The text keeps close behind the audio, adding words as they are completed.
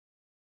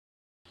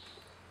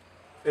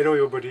Hello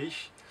everybody.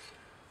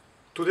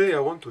 Today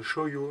I want to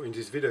show you in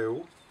this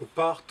video a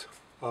part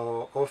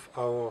of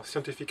our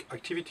scientific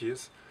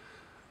activities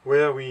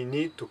where we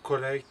need to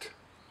collect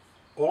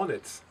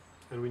hornets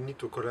and we need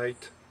to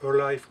collect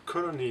alive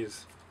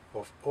colonies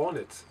of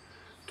hornets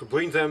to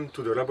bring them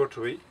to the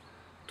laboratory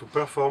to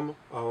perform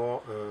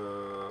our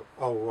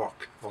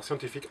work, our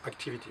scientific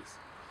activities.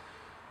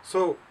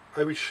 So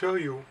I will show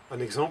you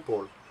an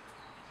example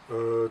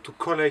to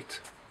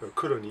collect a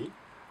colony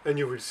and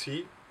you will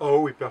see how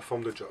we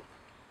perform the job.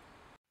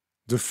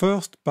 The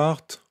first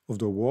part of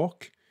the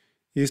work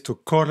is to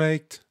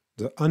collect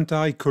the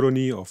entire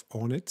colony of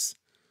hornets,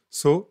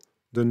 so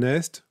the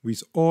nest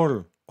with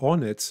all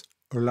hornets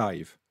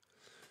alive.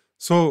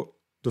 So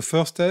the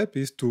first step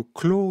is to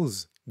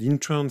close the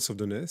entrance of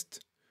the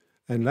nest,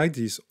 and like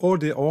this all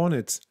the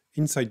hornets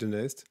inside the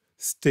nest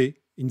stay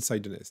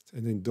inside the nest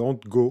and they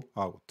don't go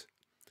out.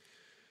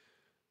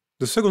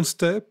 The second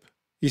step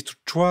is to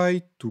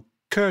try to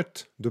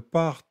cut the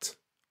part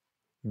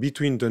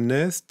between the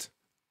nest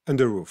and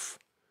the roof.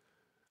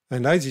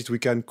 And like this we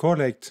can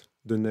collect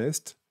the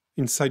nest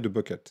inside the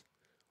bucket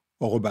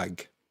or a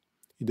bag.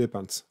 It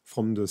depends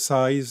from the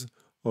size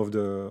of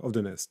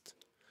the nest.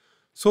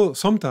 So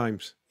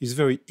sometimes it's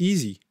very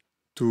easy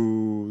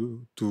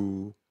to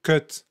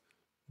cut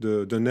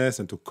the nest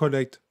and to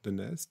collect the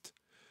nest.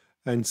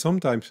 And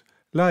sometimes,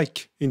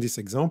 like in this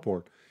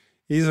example,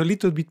 it is a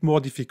little bit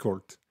more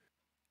difficult.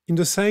 In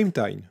the same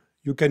time,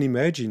 you can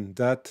imagine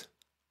that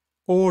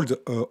all the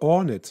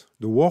hornets,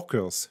 the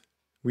workers,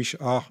 which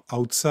are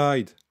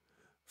outside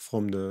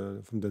from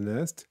the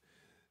nest,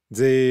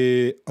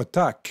 they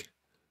attack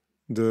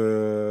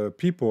the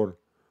people,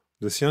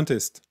 the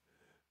scientists,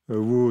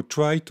 who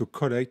try to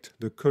collect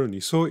the colony.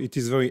 So it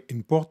is very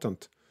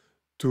important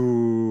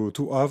to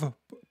have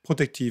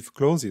protective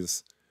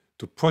clauses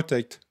to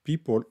protect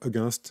people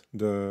against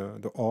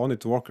the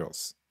hornet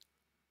workers.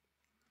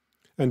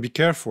 And be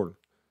careful.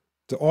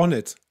 The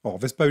hornet, or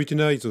Vespa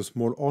rutina, is a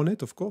small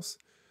hornet, of course,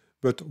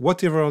 but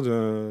whatever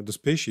the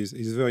species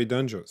is very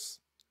dangerous.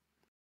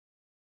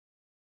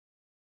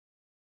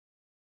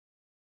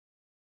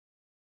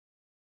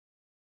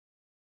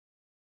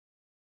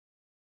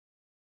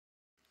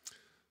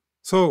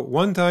 So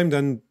one time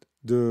then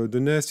the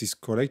nest is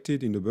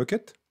collected in the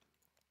bucket.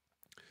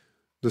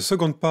 The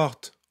second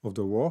part of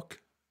the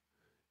work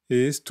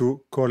is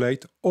to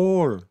collect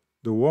all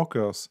the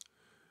workers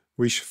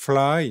which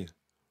fly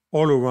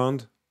all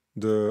around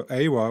the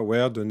area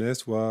where the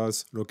nest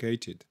was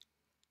located.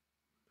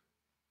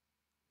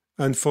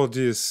 And for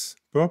this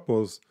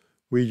purpose,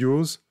 we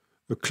use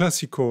a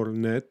classical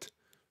net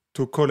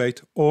to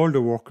collect all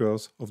the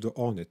workers of the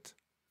hornet.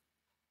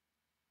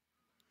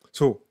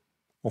 So,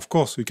 of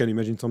course, we can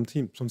imagine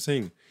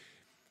something.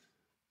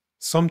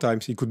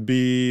 Sometimes it could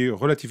be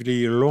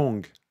relatively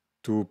long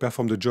to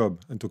perform the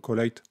job and to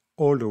collect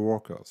all the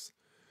workers.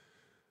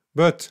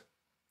 But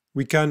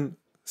we can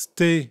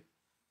stay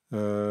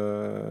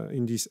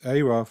in this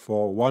area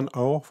for 1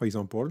 hour, for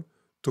example,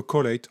 to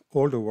collect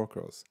all the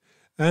workers.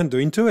 And the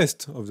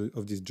interest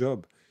of this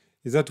job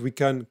is that we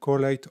can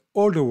collect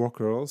all the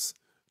workers,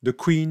 the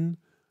queen,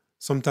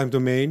 sometimes the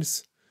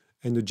males,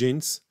 and the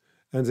genes,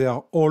 and they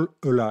are all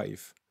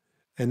alive.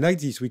 And like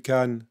this, we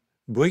can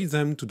bring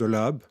them to the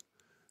lab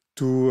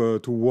to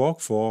work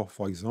for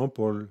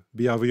example,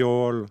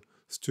 behavioral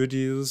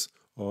studies,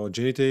 or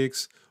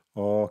genetics,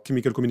 or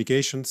chemical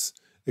communications,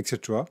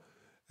 etc.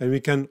 And we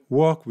can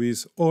work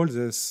with all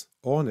these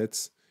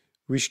hornets,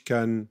 which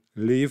can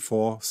live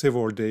for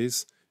several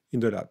days in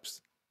the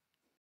labs.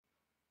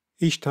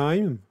 Each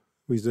time,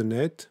 with the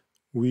net,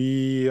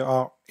 we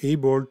are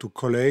able to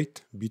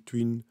collect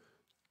between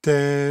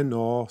 10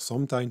 or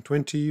sometimes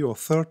 20 or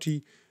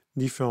 30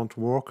 different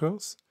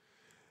workers,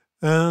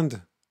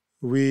 and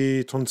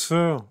we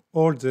transfer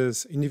all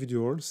these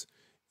individuals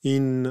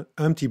in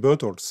empty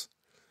bottles,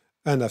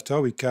 and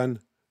after we can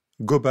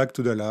go back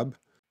to the lab,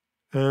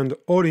 and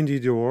all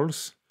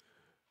individuals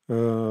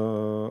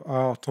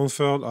are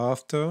transferred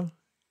after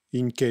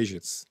in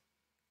cages.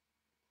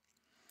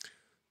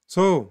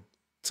 So,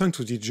 thanks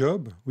to this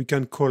job, we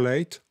can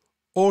collect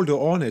all the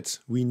hornets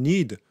we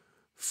need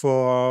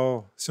for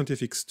our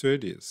scientific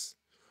studies.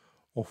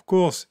 Of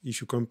course, if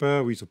you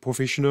compare with a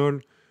professional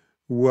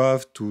who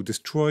have to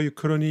destroy a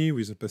colony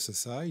with a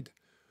pesticide,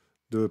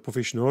 the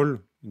professional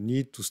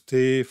need to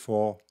stay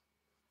for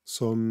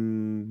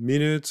some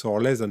minutes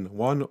or less than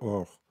 1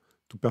 hour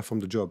to perform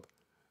the job.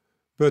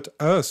 But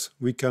us,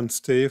 we can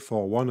stay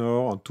for 1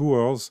 hour or 2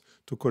 hours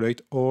to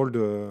collect all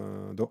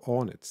the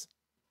hornets.